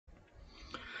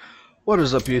What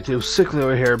is up, YouTube?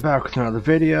 SicklyAura here, back with another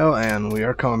video, and we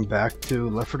are coming back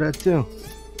to Left 4 Dead 2.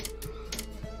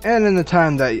 And in the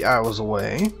time that I was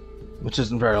away, which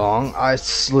isn't very long,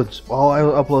 while I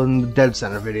was uploading the Dead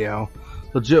Center video,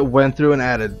 legit went through and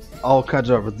added all kinds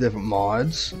of different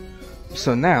mods.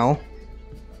 So now,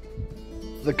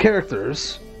 the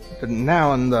characters,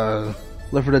 now in the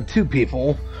Left 4 Dead 2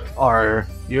 people, are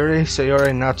Yuri, Sayori,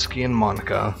 Natsuki, and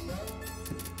Monica.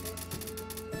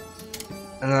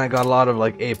 And then I got a lot of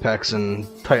like Apex and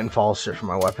Titanfall shit for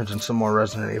my weapons and some more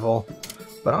Resident Evil.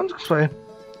 But I'm just saying,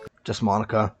 just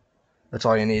Monica. That's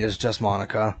all you need is just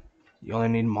Monica. You only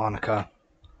need Monica.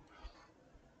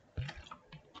 But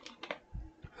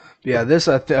yeah, this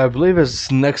I believe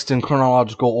is next in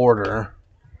chronological order.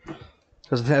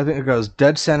 Because I think it goes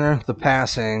Dead Center, The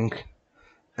Passing,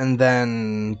 and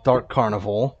then Dark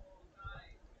Carnival.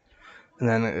 And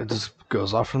then it just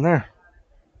goes off from there.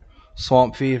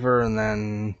 Swamp Fever, and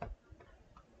then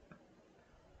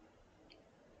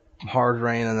Hard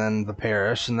Rain, and then The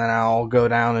Parish, and then I'll go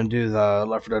down and do the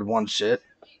Left 4 Dead 1 shit.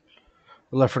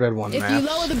 Left 4 Dead 1 maps. If you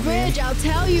lower the bridge, I'll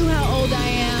tell you how old I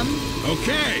am.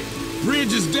 Okay,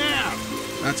 bridge is down.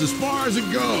 That's as far as it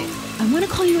goes. I want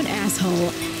to call you an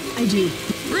asshole. I do.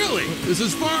 Really? This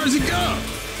is as far as it goes.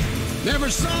 Never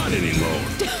saw it anymore.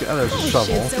 Yeah, there's a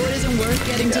shovel. Shit, so it isn't worth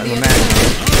getting to the the other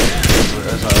side.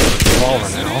 There's a revolver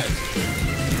now.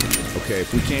 Okay,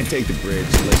 if we can't take the bridge,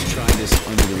 let's try this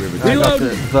under the river. I got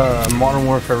the Modern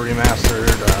Warfare Remastered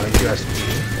USB.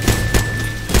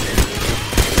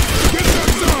 Get that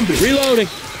zombie! Reloading!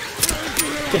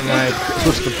 And then I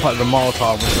switched the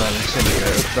Molotov with the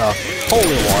incendiary, the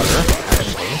holy water,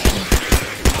 actually.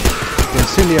 The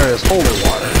incendiary is holy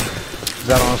water.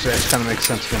 That honestly kind of makes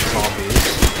sense against zombies.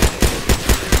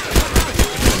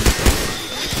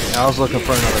 Yeah, I was looking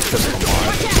for another pistol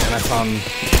mod, and I found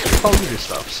Call of Duty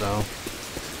stuff, so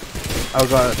I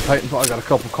got Titanfall, I got a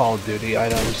couple Call of Duty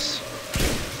items.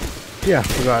 Yeah,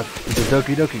 we got the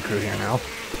Doki Doki crew here now.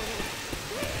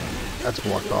 That's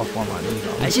blocked off one line.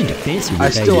 I should defense you. I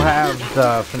still have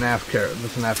the FNAF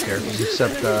characters,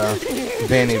 except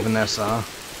Vanny Vanessa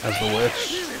as the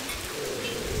witch.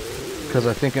 Because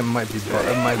I think it might be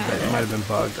it might have been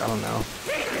bugged. I don't know.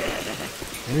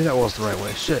 Maybe that was the right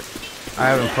way. Shit, I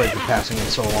haven't played The Passing in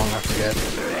so long. I forget.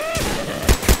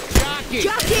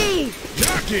 Jockey!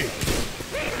 Jockey!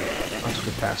 I'll just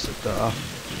get past it.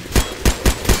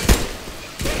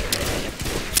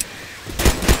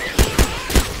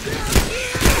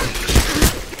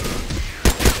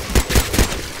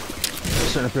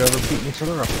 Certain if we ever beat each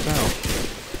other up now.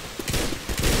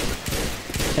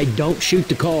 Hey, don't shoot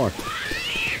the car.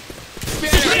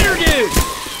 Spinner, dude!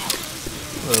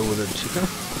 With a chica.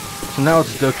 So now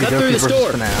it's Doki Doki versus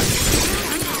FNAF.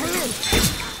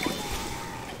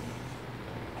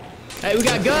 Hey, we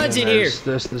got guns in here.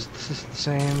 This is the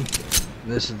same.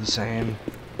 This is the same.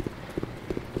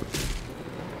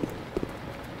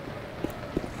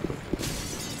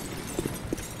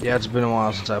 Yeah, it's been a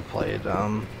while since I played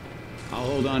I'll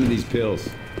hold on to these pills.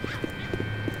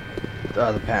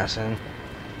 The Passing.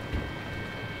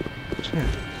 Yeah.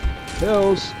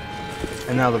 Pills.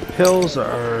 And now the pills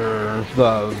are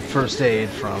the first aid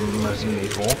from Resident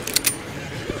Evil.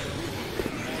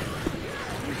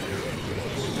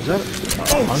 Is that a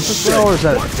hunter throw or is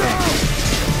that a tank?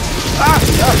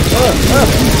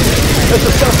 It's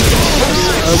a sus.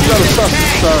 We've got a sus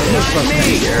tank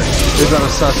here. We've got a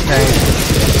sus tank.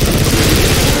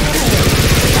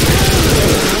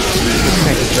 This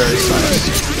tank is very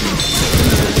sus.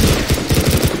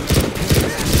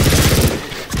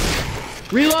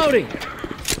 Reloading.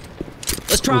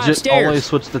 Let's try Legit upstairs. always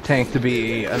switch the tank to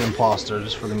be an imposter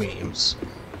just for the memes.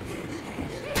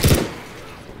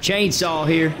 Chainsaw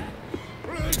here.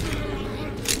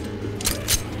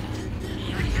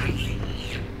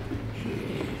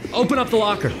 Open up the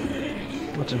locker.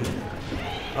 What's in?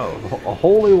 Oh, a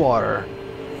holy water.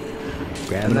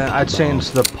 And then I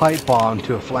changed the pipe bomb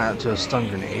to a stun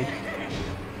grenade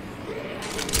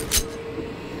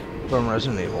from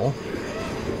Resident Evil.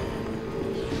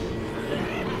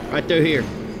 Right through here.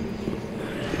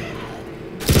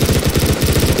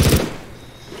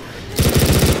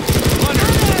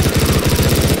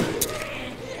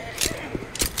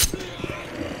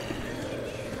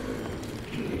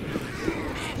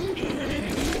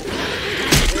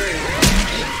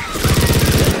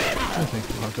 I think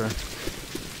Hunter.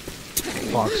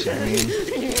 Foxy, I mean.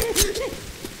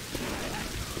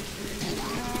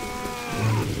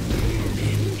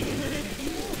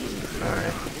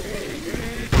 Alright.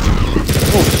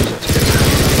 Oh, Jesus.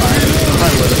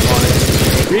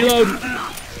 Reload.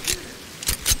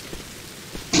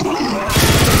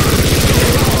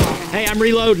 I'm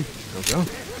reloading. There we go.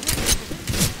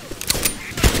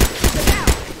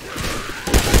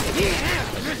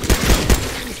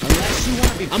 Unless you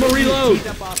want to be I'm gonna reload. teeth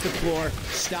up off the floor,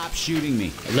 stop shooting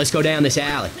me. Let's go down this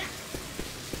alley.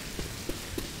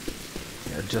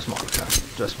 Yeah, just Monica.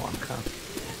 Just Monica.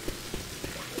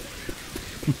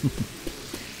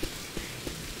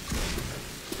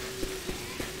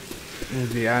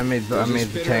 Yeah, I made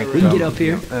the tank. We can get up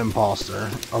here. An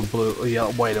imposter, a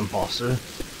white imposter.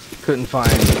 Couldn't find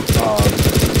I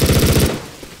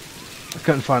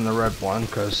couldn't find the red one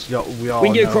because we all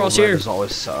can get know across red here. is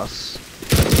always sus.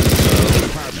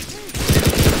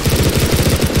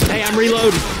 Hey, I'm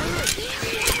reloading.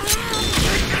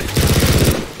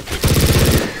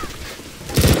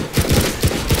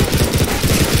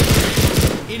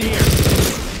 In here.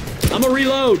 I'm gonna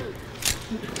reload.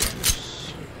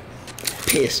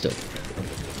 Pistol.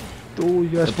 Oh,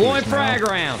 yes, Deploying please, frag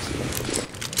now. rounds.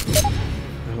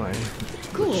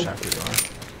 Cool.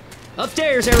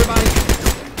 Upstairs, everybody. I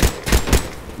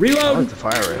Reloading. like the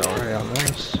fire rate already on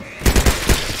this.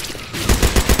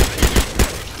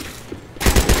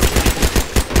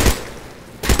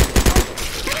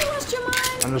 Have you lost your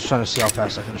mind? I'm just trying to see how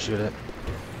fast I can shoot it.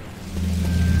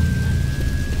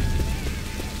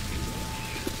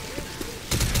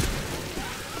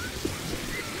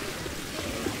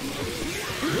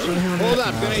 Hold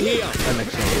up, gonna heal. That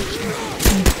makes sense.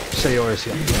 Say yours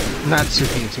heal. Not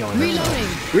Suki, it's healing. Reloading.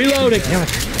 Reloading. Damn it.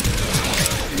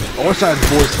 I wish I had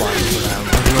voice lines for them.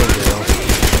 I really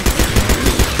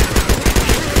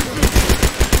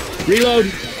do. Reload.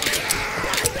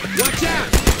 Watch out!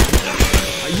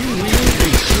 Are you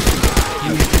really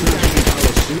shooting?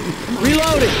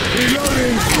 Reloading.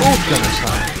 Oh, goodness,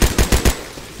 huh?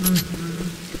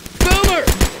 Boomer.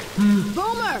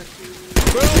 Boomer.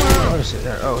 Oh, is it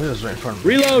there? Oh, he was right in front of me.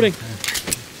 Reloading.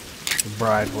 The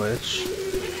Bride Witch.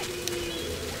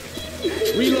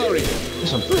 Reloading. There's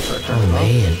some proof right there. Oh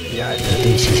man, Yeah, I I did.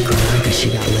 think she's crying because she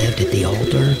got left at the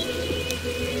altar.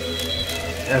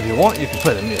 Yeah, if you want, you can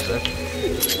play the music.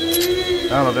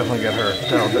 That'll definitely get her.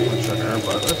 That'll definitely trigger her,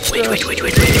 but let's Wait.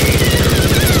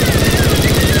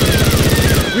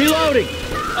 Reloading.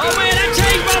 Oh man, I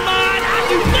changed my mind. I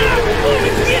do not want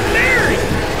to get married.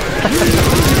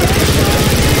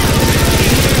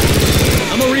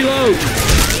 I'm gonna reload.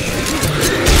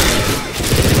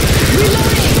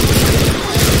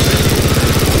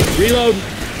 Reload.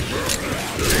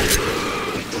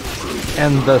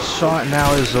 And the shot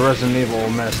now is the Resident Evil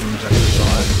medicine injection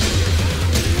shot.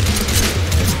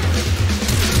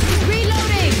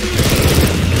 Reloading.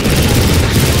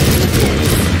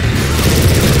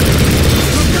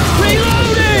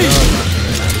 Reloading.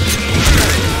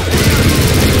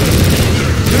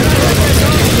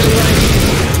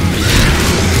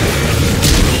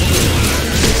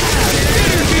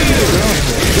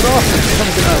 Get off!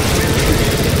 Get out!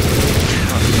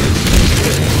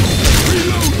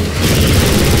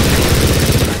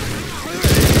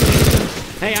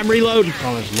 Hey, I'm reloading. I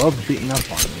always love beating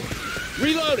up on me.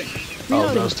 Reloading.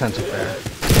 Oh, those tents up there.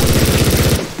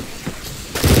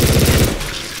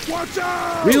 Watch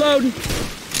out! Reloading.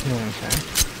 Yeah, okay.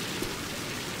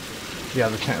 Yeah,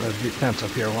 the tent's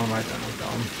up here. What am I doing with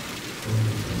them?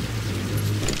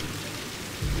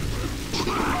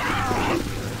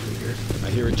 I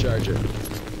hear a charger.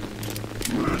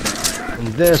 And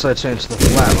this I changed to the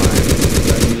flat line.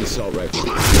 Grabbing the assault rifle.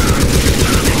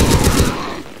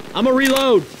 I'm gonna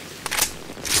reload.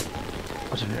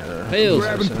 What's in here? There?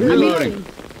 Pills. Reloading.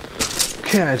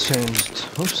 Okay, I changed.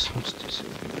 Oops.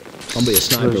 I'll be a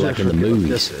sniper like in the forget what movies.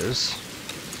 This is.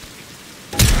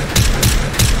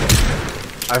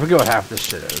 I forget what half this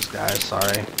shit is, guys.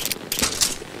 Sorry.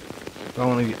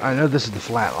 I know this is the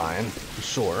flat line for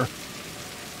sure.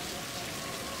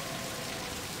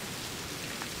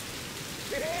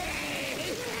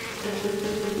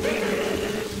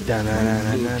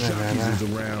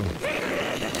 Around.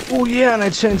 Oh yeah, and I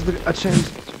changed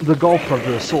the golf club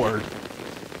to a sword.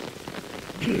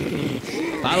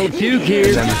 Bottle of puke here.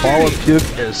 And then ball of puke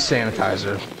is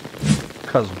sanitizer.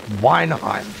 Cause why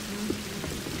not?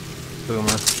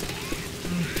 Boomer.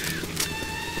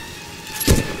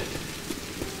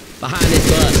 Behind this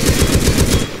bus.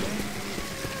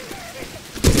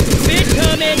 Bit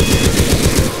coming.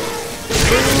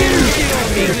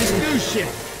 This new shit.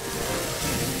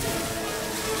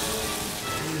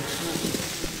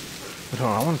 But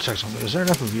hold on, I want to check something. Is there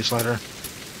enough of V-Slider?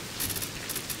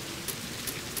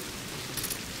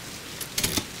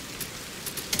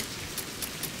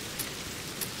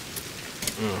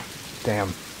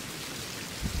 Damn.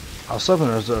 I was hoping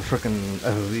there was a freaking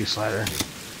FOV slider.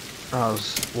 I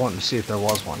was wanting to see if there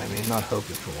was one. I mean, not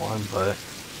hoping for one, but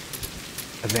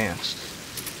advanced.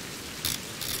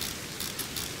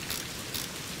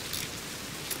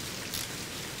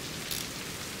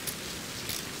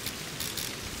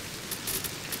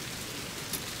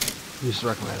 Use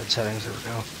recommended settings. There we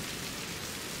go.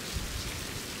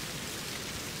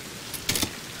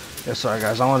 Yeah, sorry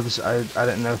guys. I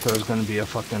didn't know if there was going to be a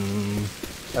fucking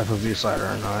FOV slider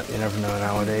or not. You never know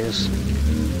nowadays.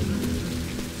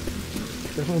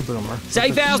 Definitely boomer.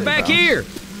 Safe house back here.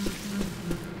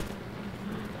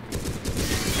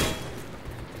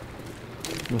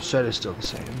 The shed is still the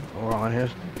same. We're on here.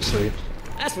 Sweet.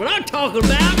 That's what I'm talking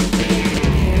about.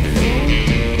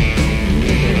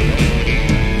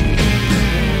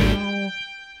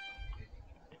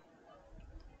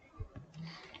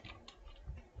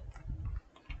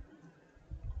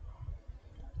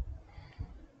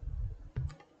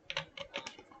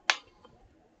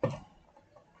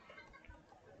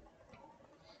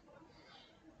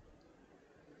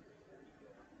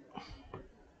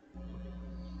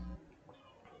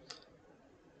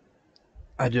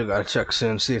 I do gotta check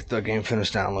soon, see if the game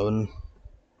finished downloading.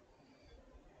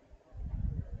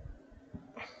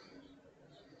 I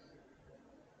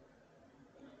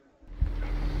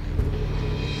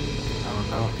don't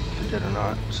know if it did or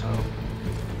not, so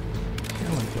yeah,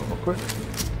 I'm gonna do it real quick.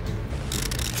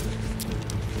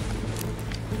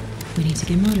 We need to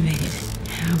get motivated.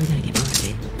 How are we gonna get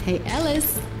motivated? Hey,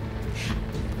 Ellis.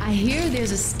 I hear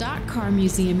there's a stock car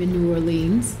museum in New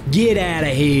Orleans. Get out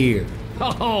of here.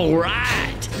 All right.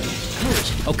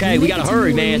 Okay, we gotta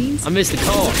hurry, man. I missed the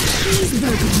car.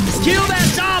 Kill that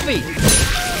zombie!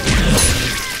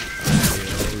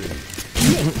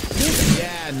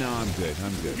 Yeah, no, I'm good.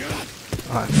 I'm good.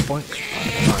 Alright, point.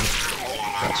 Alright,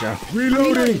 gotcha.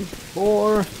 Reloading!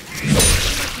 4. 4.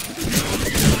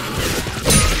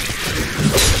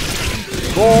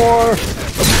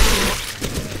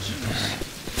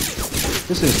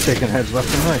 This is taking heads left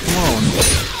and right. Come on.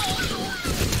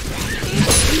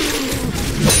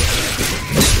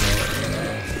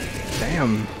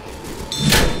 Damn.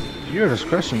 Your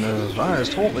discretion is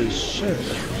advised. Holy shit.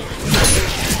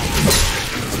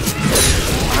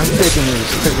 I'm taking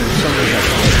somebody else.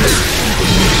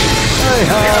 Hey,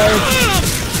 hi.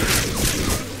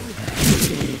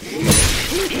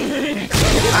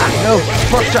 Ah, no.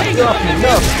 Push up, get off me.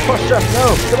 No. Push up, no.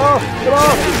 Get off. Get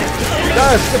off.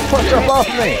 Guys, get push up off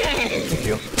me. Thank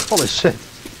you. Holy shit.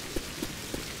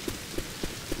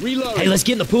 Reload. Hey, let's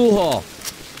get in the pool hall.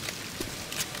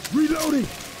 Reloading!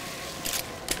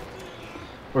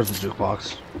 Where's the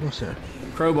jukebox? What's here?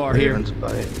 Crowbar here.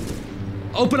 Buddy.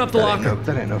 Open up the locker.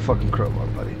 That ain't no fucking crowbar,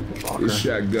 buddy. Locker. This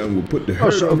shotgun will put the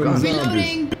hurt on them zombies.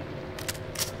 Reloading.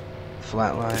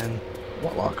 Flatline.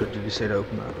 What locker did you say to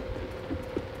open up?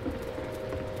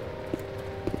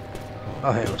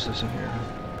 Oh, hey, what's this in here?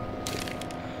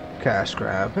 Cash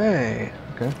grab. Hey.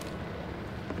 Okay.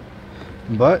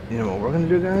 But, you know what we're gonna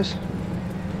do, guys?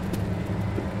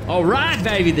 All right,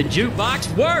 baby, the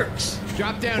jukebox works.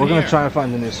 Drop down We're here. gonna try to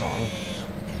find the new song.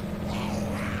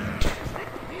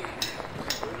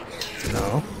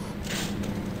 No.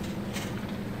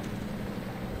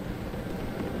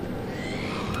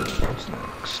 What's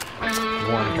next?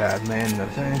 One bad man, no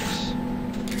thanks.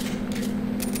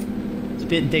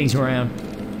 Spitting things around.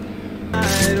 I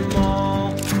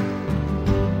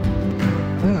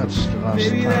think that's the last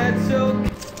time.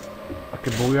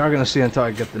 Okay, but we are gonna see until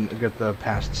I get the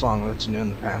past song that's new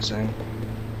in the passing.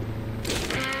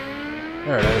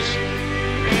 There it is.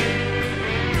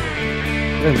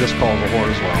 I think this called the horde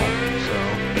as well. So.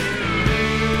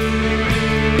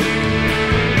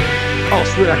 Oh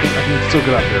sweet, I can still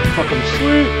get up here. Fucking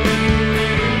sweet.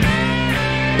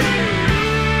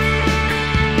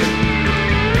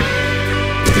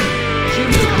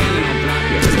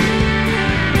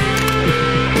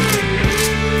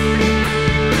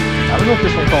 I don't know if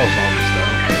this one calls zombies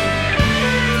though.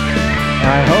 And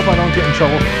I hope I don't get in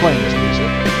trouble for playing this music.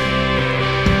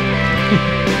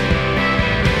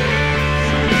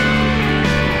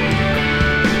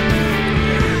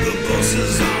 The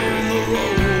buses on the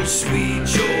road, sweet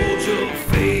Georgia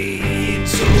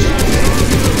fades so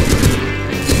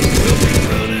we'll be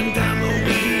running down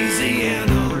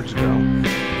Louisiana. Where'd you go?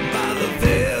 By the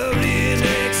very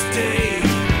next day.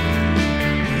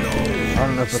 I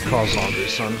don't know if it calls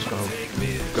zombies, so I'm just gonna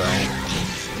go.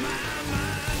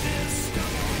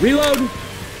 Reloading.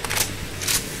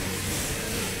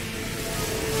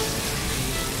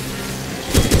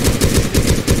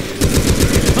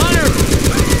 Hunter!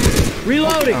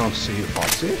 Reloading. I don't see you,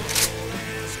 Foxy.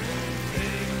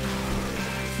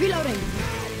 Reloading.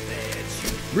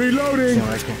 Reloading! Damn,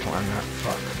 I can't climb that.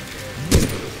 Fuck.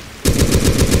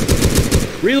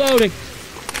 Reloading.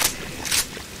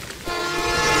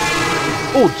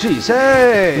 Oh, jeez,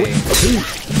 hey!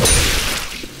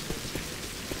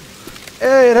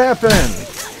 Hey, it happened!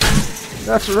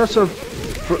 That's a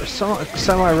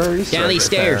semi-rare Easter egg. Down these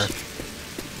stairs. There.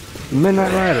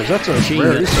 Midnight Riders, that's a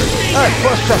rare Easter egg. Alright,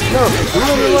 plus trap, no! You're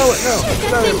ruining it, no!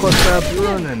 Get out of here, plus trap, you're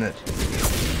ruining it.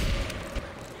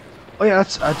 Oh yeah, I'd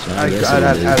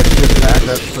add to this pack,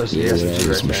 that's supposed to be SMG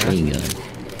right machine there. gun.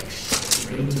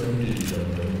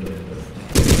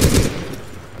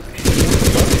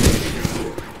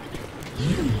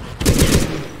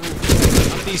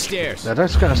 These stairs.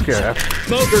 That's kind of scary.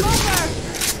 Smoker!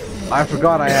 I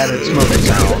forgot I added smoking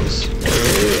sounds.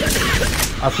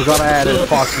 I forgot I added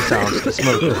foxy sounds to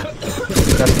smoker.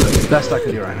 That's the best I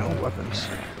can do right now with weapons.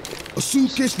 A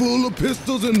suitcase full of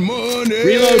pistols and money.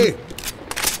 Reload!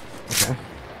 Okay.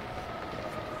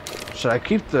 Should I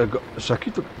keep the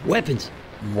Weapons.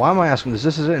 Why am I asking this?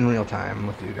 This is in real time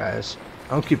with you guys.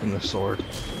 I'm keeping the sword.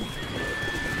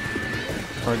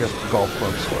 Or I guess the golf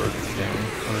club sword. Damn,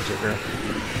 Undertaker.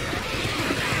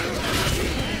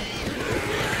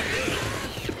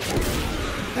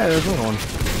 Hey, there's another one.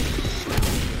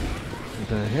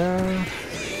 Anything in here?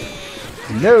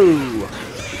 No!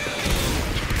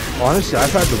 Honestly,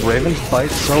 I've had the Raven's Bite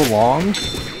so long,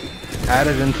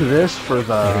 added into this for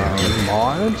the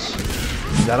mods,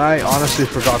 that I honestly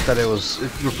forgot that it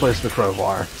replaced the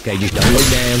crowbar. Okay, just don't look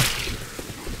down.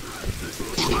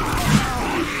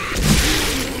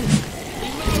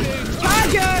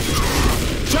 Charger!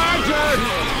 Charger!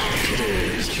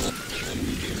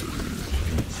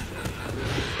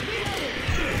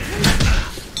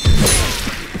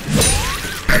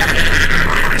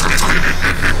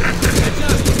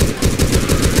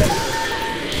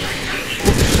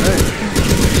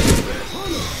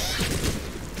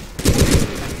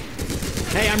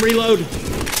 Hey, I'm reloading.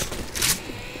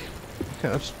 Okay,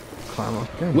 let's climb up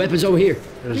here. Weapons over here.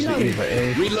 There's the Eva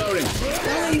A. Reloading.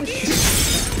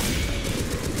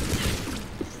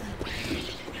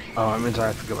 Oh, it means I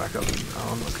have to go back up.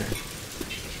 Oh, okay.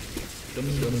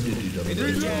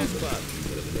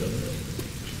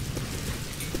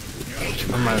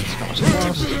 I might have just got myself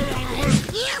lost.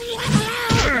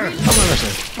 How am I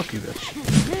missing? Fuck you, bitch.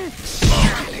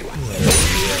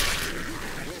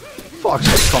 Fox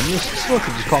just called me a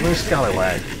Snooker, just called me a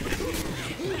scallywag.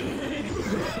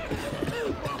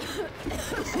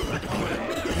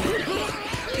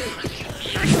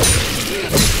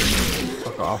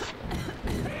 Fuck off.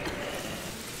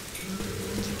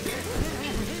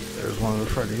 There's one of the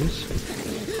Freddy's.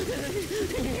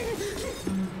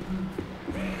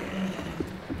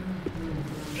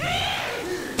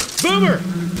 Boomer!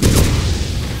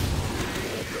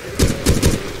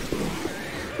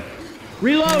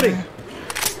 Reloading!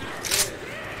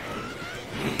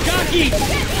 Jockey!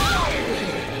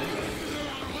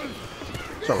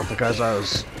 Sorry about the guys, I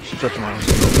was stretching my arms a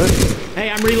little bit. Hey,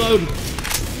 I'm reloading.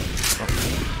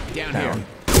 Down Down. here.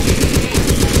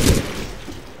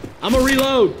 I'm gonna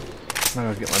reload. I'm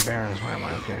gonna get my bearings. Where am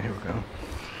I? Okay, here we go.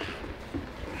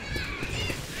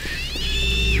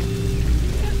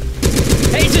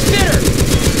 Hey, it's a spitter!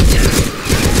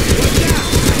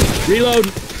 Reload.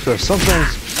 So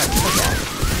sometimes.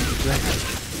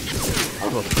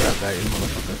 I'll go grab that, you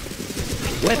motherfucker.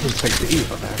 Weapons take the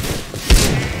Eva back.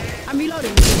 I'm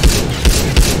reloading.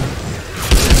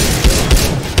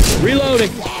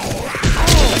 Reloading.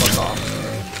 Fuck off.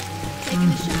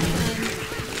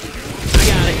 I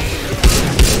got it.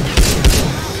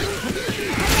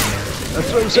 That's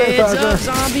what I'm saying, Heads Tiger. up,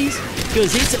 zombies,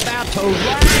 because it's about to rain.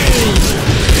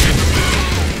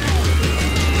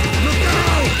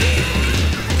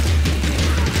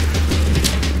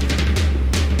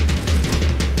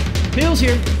 Bill's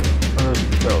here. Oh,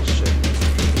 barrel shit.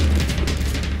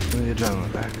 Give me the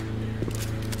adrenaline back.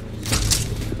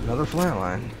 Another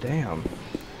flatline. Damn.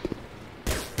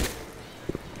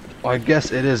 Well, I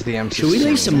guess it is the M16. Should we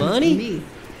leave some money?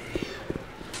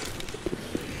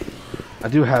 I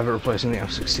do have it replacing the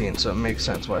M16, so it makes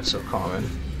sense why it's so common.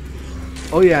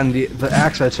 Oh yeah, and the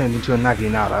axe I turned into a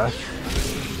Naginata. I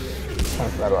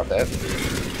forgot about that.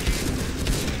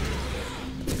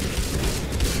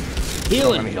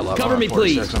 Healing. Heal up. Cover I'm me, at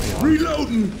 46, please. I'm healing.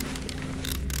 Reloading.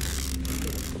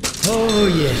 Oh,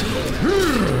 yeah.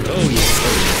 Oh, yeah.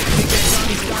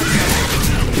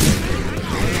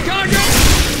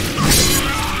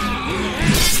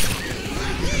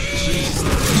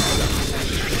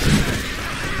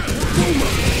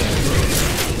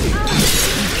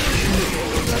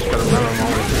 I've got to remember I'm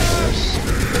only doing this.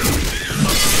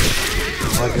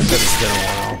 Like I said, it's been a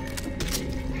while.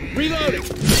 Reloading.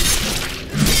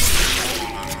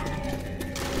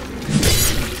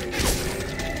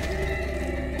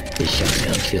 This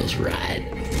shotgun feels right.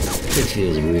 This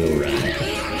feels real right.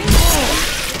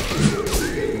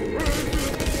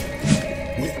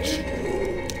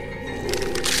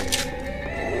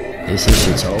 This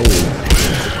shit's old.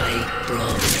 From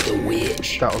the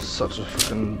witch. That was such a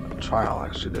freaking trial,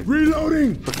 actually. They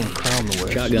Reloading! freaking crown the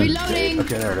witch. Shotgun. Reloading.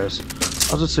 Okay, there it is.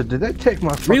 I was just saying, did they take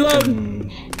my fucking...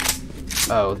 Reload!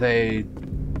 Oh, they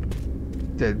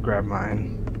did grab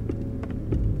mine.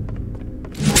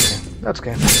 Okay, that's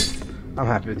okay. I'm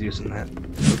happy with using that.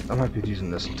 I'm happy with using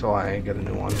this until I get a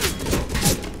new one.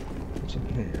 What's in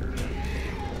here?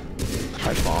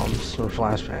 Pipe bombs or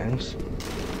flashbangs.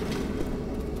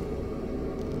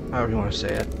 However you want to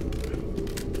say it.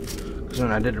 Because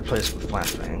then I did replace it with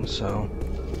flashbangs, so...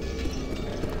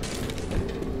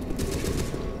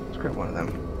 Let's grab one of them.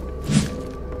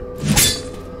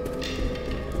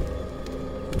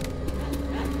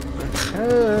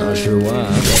 Not sure why. I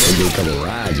thought there'd be a couple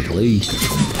rides at least.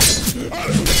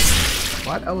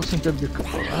 Why'd I always think there'd be a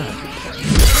couple of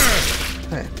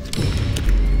Hey.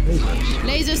 Lasers.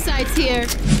 Laser sights here.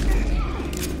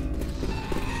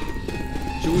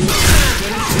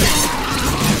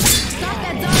 Stop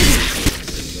that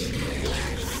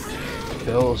zombie.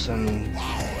 Bills and...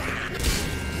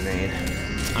 Nade.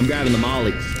 I'm grabbing the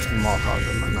molly. Molotov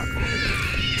them, I'm not going to.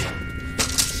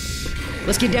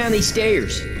 Let's get down these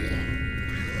stairs.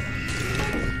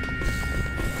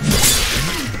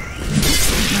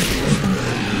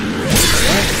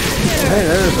 Hey,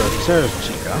 there's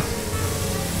Chica.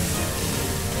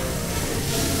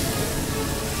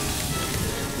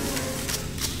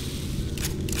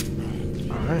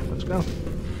 Alright, let's go.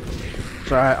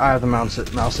 So I have the mouse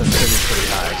sensitivity pretty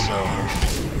high, so...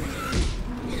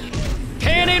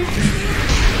 Cannon!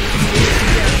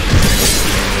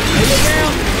 Hey, look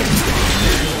out!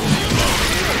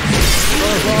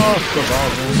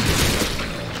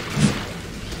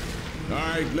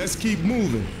 Alright, let's keep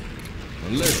moving.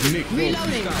 Unless Nick wants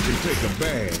to stop and take a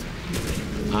bag.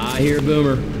 I hear a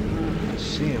boomer. I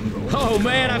see him, but... Oh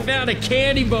man, I found a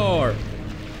candy bar.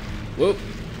 Whoop.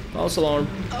 False alarm.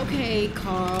 Okay,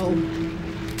 Carl.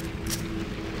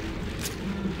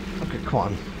 Okay, come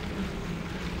on.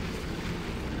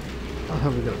 I'll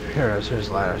have we go up here. Here's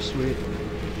the ladder. Sweet.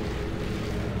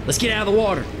 Let's get out of the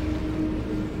water.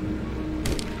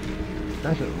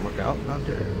 That didn't work out. Not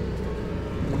there.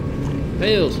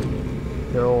 Pills.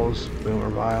 Hills, boomer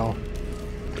vial.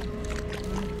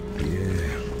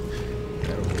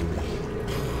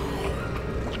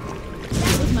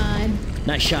 That was mine.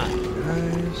 Nice shot.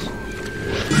 Nice.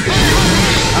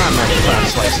 I'm not trying to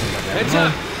slice him like that. Heads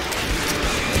up.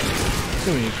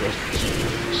 Too many first.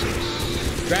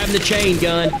 Grabbing the chain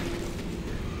gun.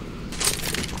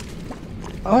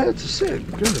 Oh, that's a sick.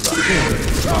 Good about it.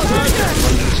 Run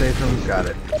to the safe room. Got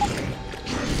it.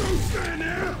 Don't stand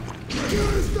there! Do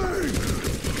this thing!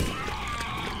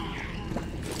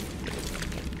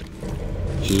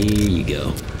 Here you go.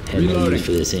 Had no use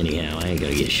for this anyhow. I ain't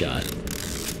gonna get shot.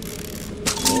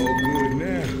 All good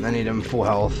now. I need him full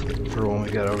health for when we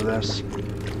get over this.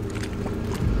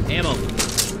 Ammo.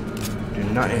 Do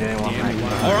not need anyone hacking.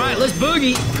 Alright, let's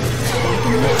boogie.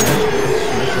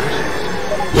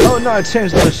 Oh no, I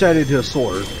changed the machete to a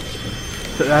sword.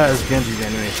 So that has Genji's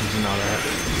animations and all that.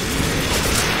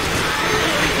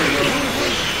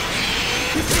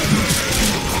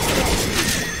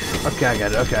 Okay, I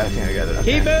got it. Okay, I think I got it.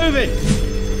 Okay. Keep moving.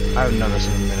 I haven't done this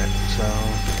in a minute, so...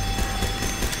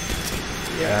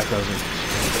 Yeah, that doesn't...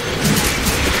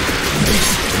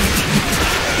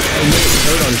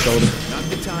 Hurt on the shoulder. Not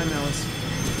the time, Alice.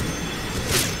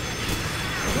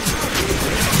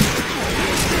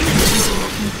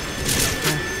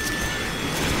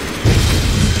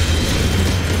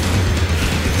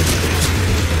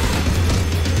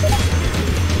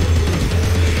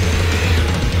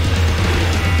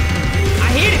 I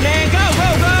hit it, man. Go, go,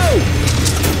 go.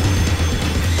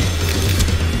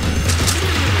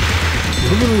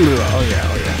 Oh yeah,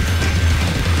 oh yeah.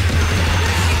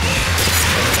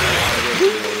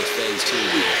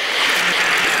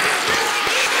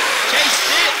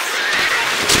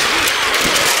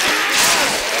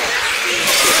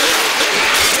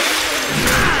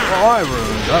 Oh,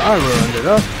 I ruined it,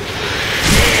 huh?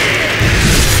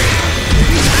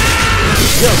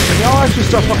 Yo, can y'all actually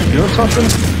start fucking doing something?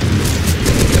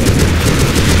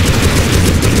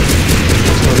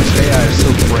 So this AI is so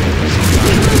brainless.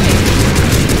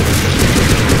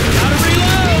 Gotta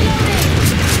reload.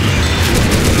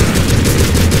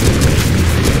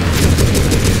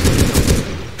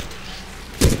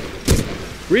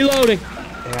 Reloading.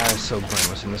 AI is so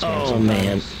brainless in this game. Oh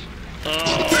man. sometimes. Oh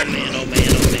man, oh man,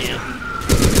 oh man.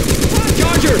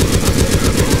 Charger!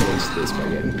 Fix this by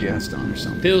getting passed on or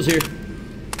something. Pills here.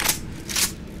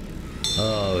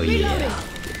 Oh, yeah.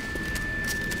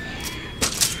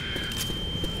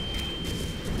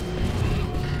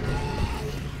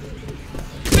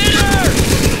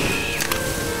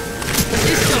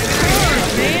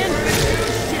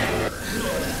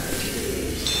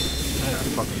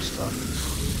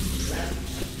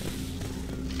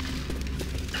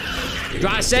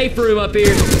 Try a safe room up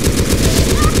here.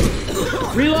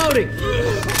 Reloading.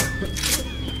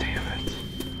 Damn it.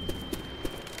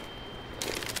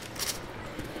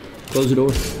 Close the door.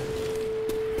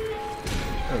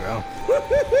 There we go.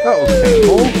 That was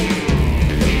painful.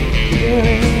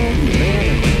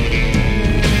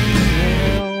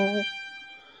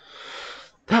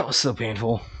 That was so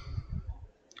painful.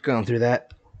 Going through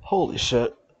that. Holy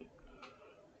shit.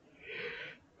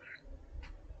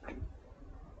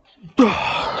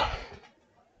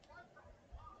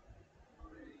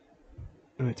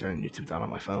 Let me turn YouTube down on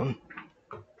my phone.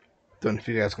 Don't know if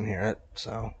you guys can hear it,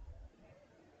 so.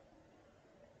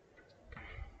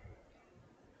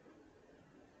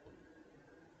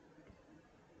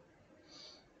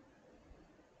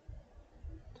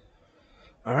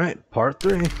 Alright, part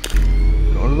 3.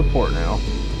 Going to the port now.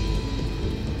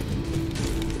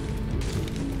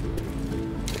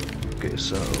 Okay,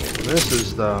 so this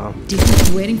is the... Do you think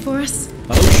he's waiting for us?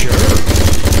 Oh, sure.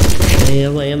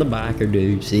 Hell and the biker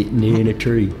dude sitting in a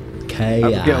tree. I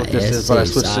forget what this is, but I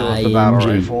switched it with the battle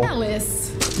rifle.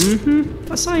 Alice.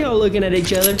 I saw y'all looking at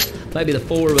each other. Maybe the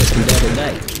 4 of us can double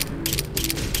date.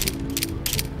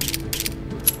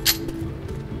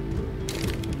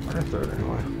 I throw it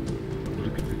anyway.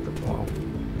 You can pick the ball.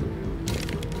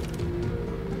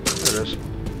 There it is.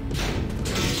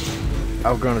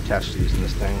 I've grown attached to using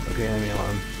this thing. Okay, leave me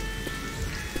alone.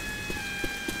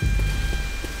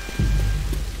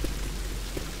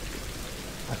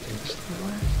 I think it's the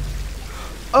way.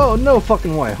 Oh, no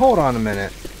fucking way. Hold on a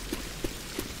minute.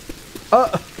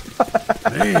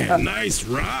 Man, nice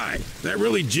ride. That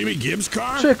really Jimmy Gibbs'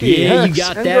 car? Tricky, Yeah, you Hex,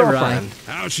 got and that girlfriend. right.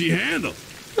 How's she handle?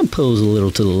 It pulls a little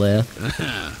to the left.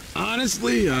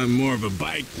 Honestly, I'm more of a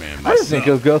bike man myself. I didn't think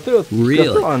it would go through. Really?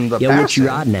 Go through on the Yeah, what you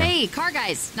passing. riding at? Hey, car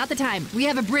guys, not the time. We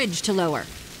have a bridge to lower.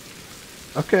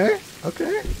 Okay,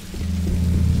 okay.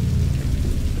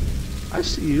 I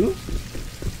see you.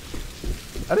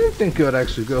 I didn't think it would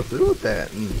actually go through with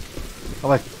that, and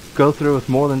like go through with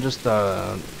more than just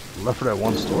Left 4 Dead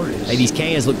 1 stories. Hey, these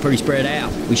cans look pretty spread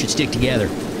out. We should stick together.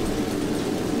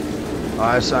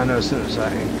 I know as soon as I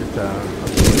get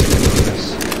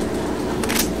this.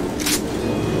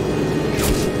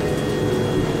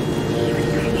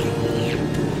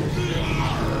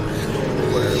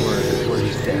 Where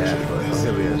he's dead, but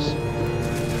here he is.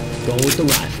 Going with the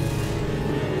rifle.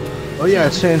 Oh yeah, I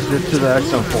changed it to the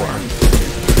XM4.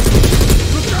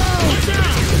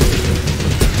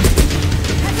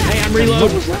 Hey, I'm What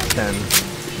reloading. was that then?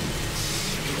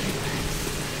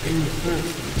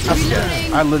 I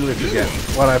forget. I literally forget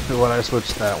what I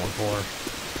switched that one for.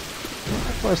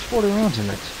 That has 40 rounds in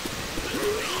it.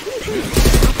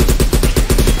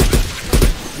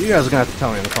 You guys are gonna have to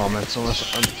tell me in the comments, unless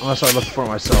I look for it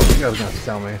myself. You guys are gonna have to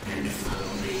tell me.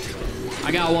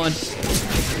 I got one.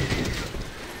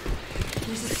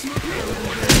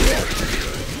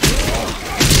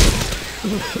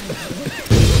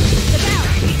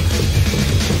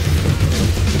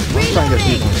 I'm trying to get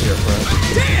these ones here first.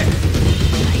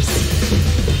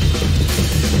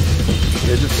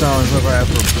 Is it showing whoever I have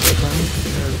for boyfriend?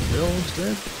 There's Bill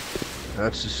instead?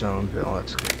 That's just showing Bill.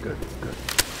 That's good, good, good.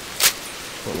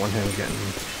 Put one hand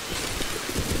getting.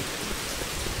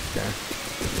 Okay.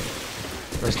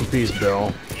 Rest in peace,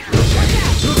 Bill.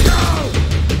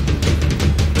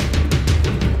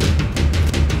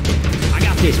 I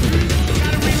got this one.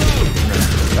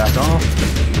 Back off.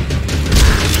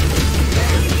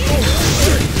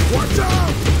 Watch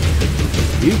out!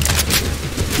 You.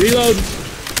 Reload.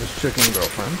 This chicken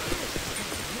girlfriend.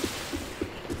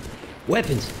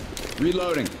 Weapons.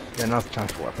 Reloading. Yeah, not the time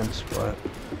for weapons, but.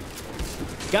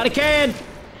 Got a can.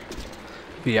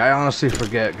 Yeah, I honestly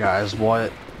forget, guys,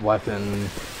 what weapon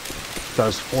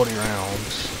does 40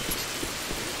 rounds.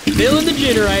 Filling the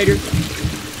generator.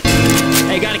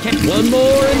 Hey, got a can. One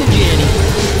more in the Jenny.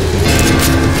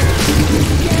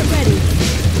 Get ready.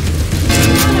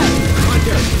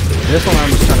 This one I'm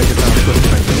just trying to get down quick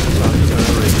things, so I'm just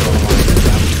gonna really throw them on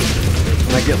them.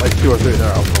 When I get like 2 or 3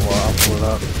 there, I'll pull it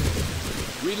up.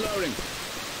 Reloading.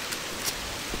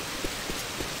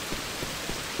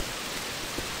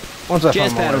 Once I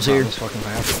Jazz find my paddles way here. around this fucking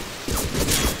map.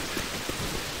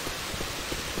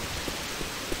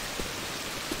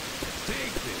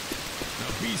 Take this.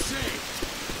 Now be safe.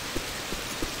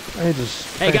 I just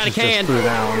Hey, got a can. Just threw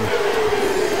down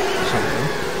something.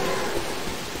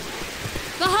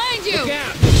 through.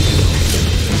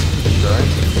 Right?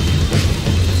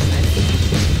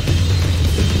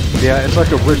 Yeah, it's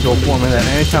like a ritual for me that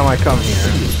anytime I come here,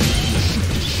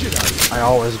 I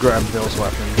always grab Bill's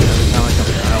weapon. Every time I come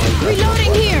here, I always grab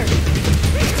Reloading here.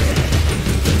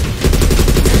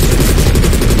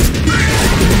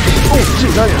 Oh,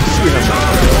 jeez, I didn't see him.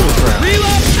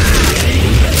 Reload!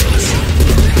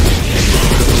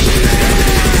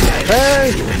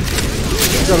 Hey!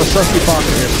 There's got a sussy box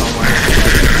in here somewhere.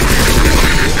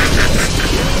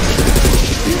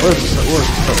 Where's the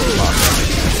sussy box at?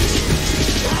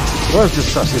 Where's the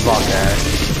sussy box at?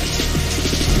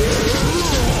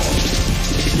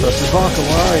 Sussy box, where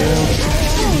are you?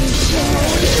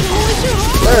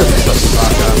 Where's the sussy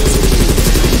box at?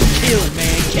 Kill it,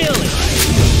 man, kill it!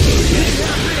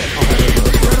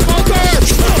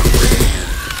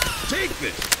 Take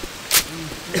this!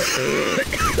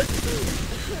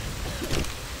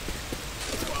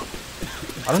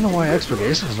 I don't know why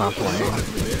Expurgation's not playing.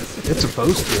 It's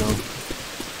supposed to.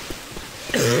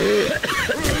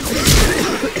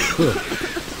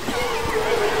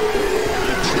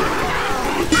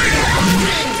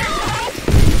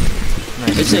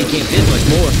 This thing can't fit much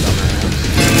more.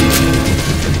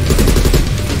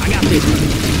 I got this.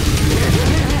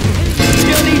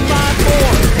 Still need 5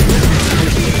 more.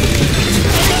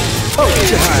 Oh,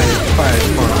 shit, hi.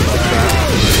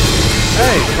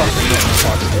 Hey, fucking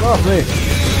get off me.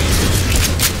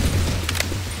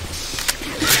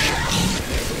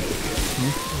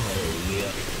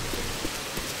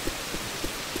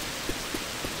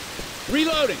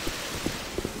 Reloading!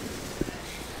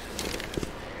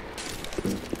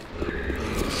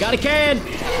 Got a can.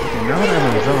 Okay, now that I'm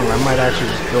in the zone, I might actually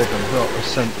just build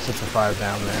set the 5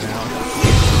 down there now.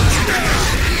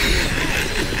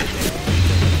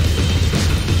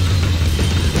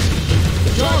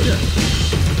 Soldier.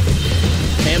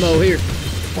 Ammo here.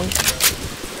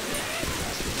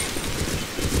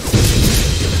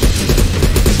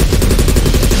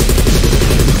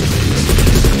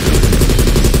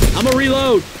 I'm a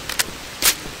reload.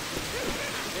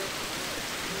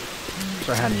 So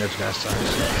I had nibs, guys. Sorry.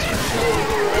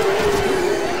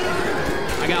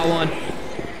 I got one.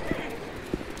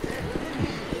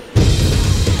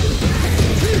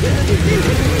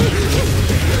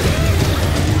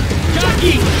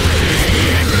 Jockey!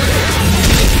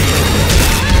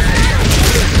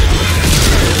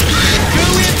 Go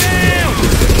it down!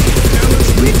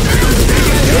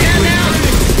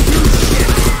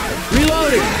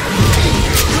 Reloading!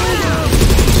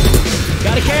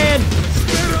 Got a can!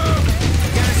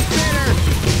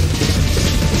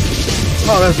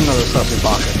 Oh, there's another sussy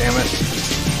baka, damn it.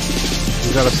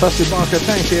 We got a sussy baka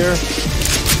tank here.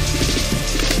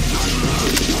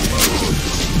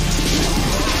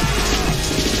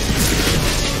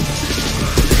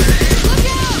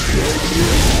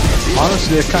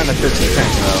 Honestly, it kind of fits the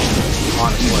tank, though.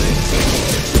 Honestly.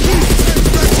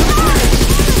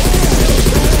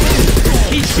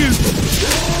 Keep shooting!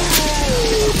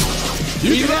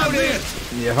 Reloading!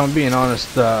 Yeah, if I'm being honest,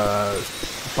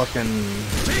 fucking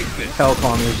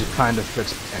Hellcall music kind of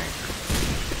fits the tank,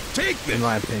 Take this! in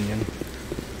my opinion.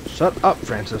 Shut up,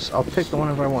 Francis. I'll take the one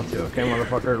if I want to, okay,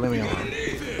 motherfucker? Leave me alone.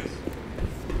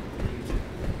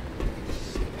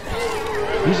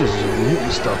 He's just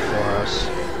mutant stuff for us.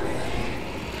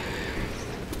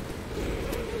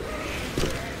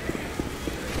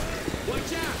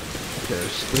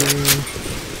 There's 3.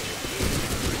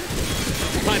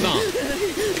 Pipe bomb!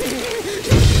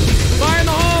 Fire in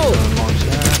the hole! Launch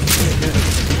that.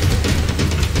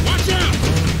 Watch out!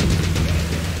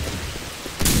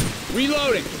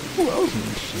 Reloading! Ooh, that was an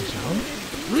interesting sound.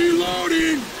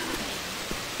 Reloading!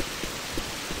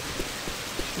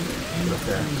 Right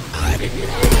there.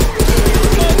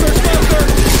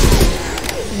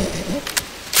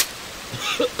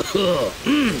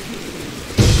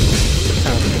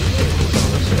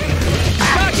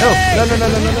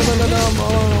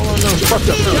 No, it's fucked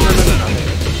up. No.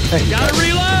 Hey, Gotta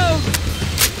reload!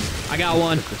 I got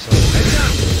one.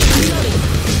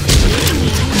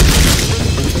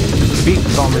 beat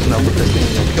zombies now with this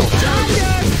thing and kill them.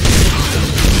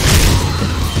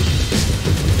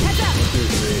 2,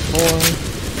 3, 4.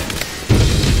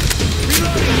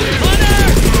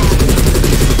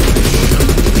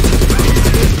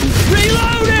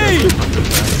 Reloading!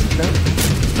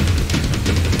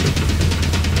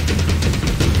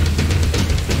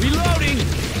 Reloading!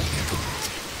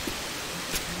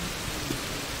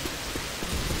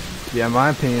 Yeah, in my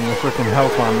opinion, the freaking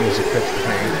Hellclaw music fits the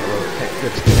tank.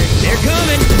 They're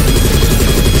coming!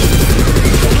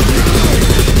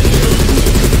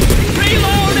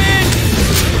 Reloading!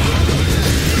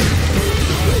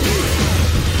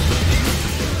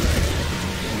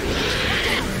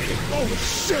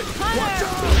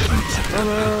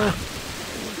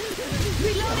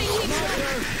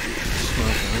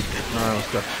 I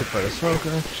almost got hit by the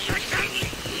smoker.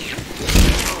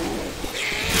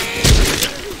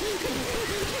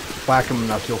 Whack him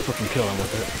enough, you'll fucking kill him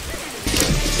with it.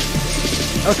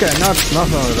 Okay, not throwing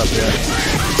it up yet.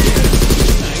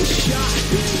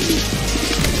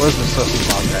 Where's the sussy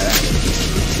box at?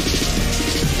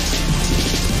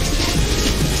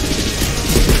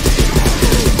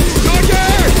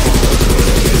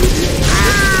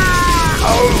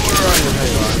 Oh, where are you? There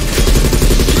you are.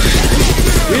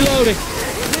 Reloading.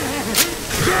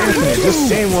 Anthony, this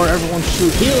game where everyone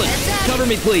shoots. Heal it. Cover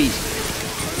me, please.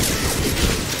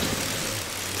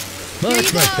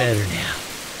 Much better now.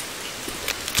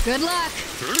 Good luck.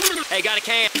 Hey, got a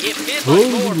can. Get bit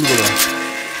much more.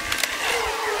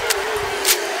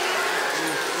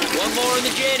 One more in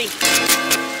the Jenny.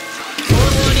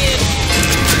 One in.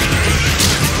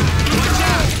 Watch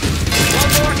out. One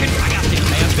more. I got this,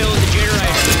 man. I'm filling the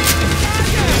generator.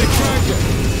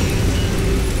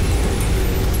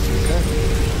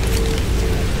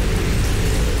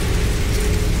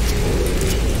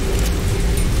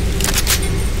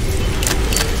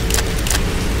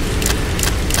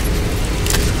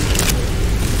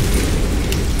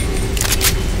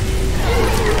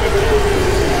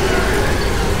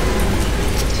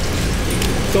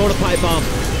 Throw the pipe bomb.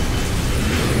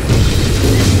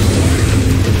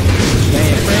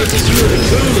 Man, Francis, you are the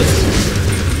coolest.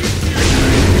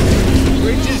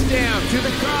 Reaches down to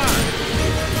the car.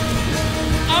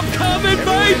 I'm coming,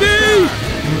 baby!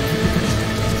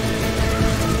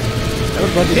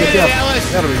 Everybody Hit get it, up. Alice.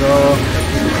 There we go.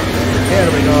 There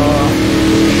we go.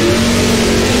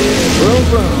 Boom,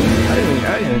 boom. I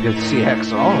didn't get to see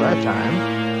Hex at all that time.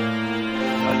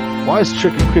 Why is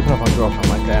Chicken creeping up on girlfriend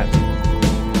like that?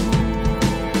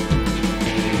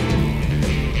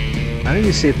 I need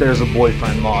to see if there's a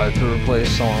boyfriend mod to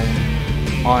replace song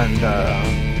on the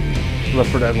Left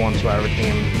 4 Dead 1 Survivor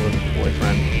team with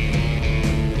boyfriend.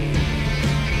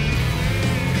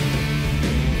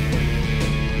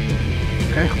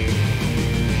 Okay.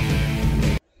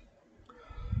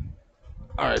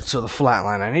 Alright, so the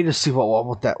flatline. I need to see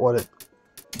what it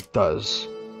does.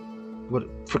 What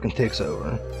it freaking takes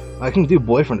over. I can do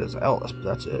boyfriend as Ellis, but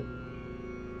that's it.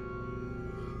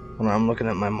 I'm looking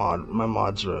at my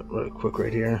mods really quick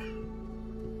right here.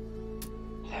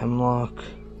 Hemlock.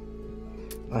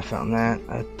 I found that.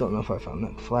 I don't know if I found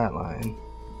that flatline.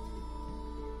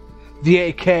 The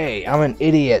AK. I'm an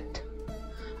idiot.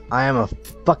 I am a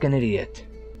fucking idiot.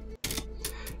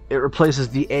 It replaces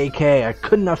the AK. I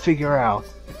could not figure out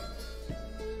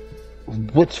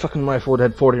which fucking rifle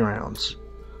had 40 rounds.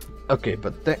 Okay,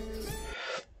 but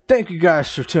thank you guys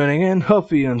for tuning in.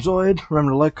 Hope you enjoyed.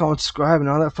 Remember to like, comment, subscribe, and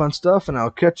all that fun stuff. And I'll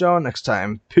catch y'all next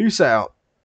time. Peace out.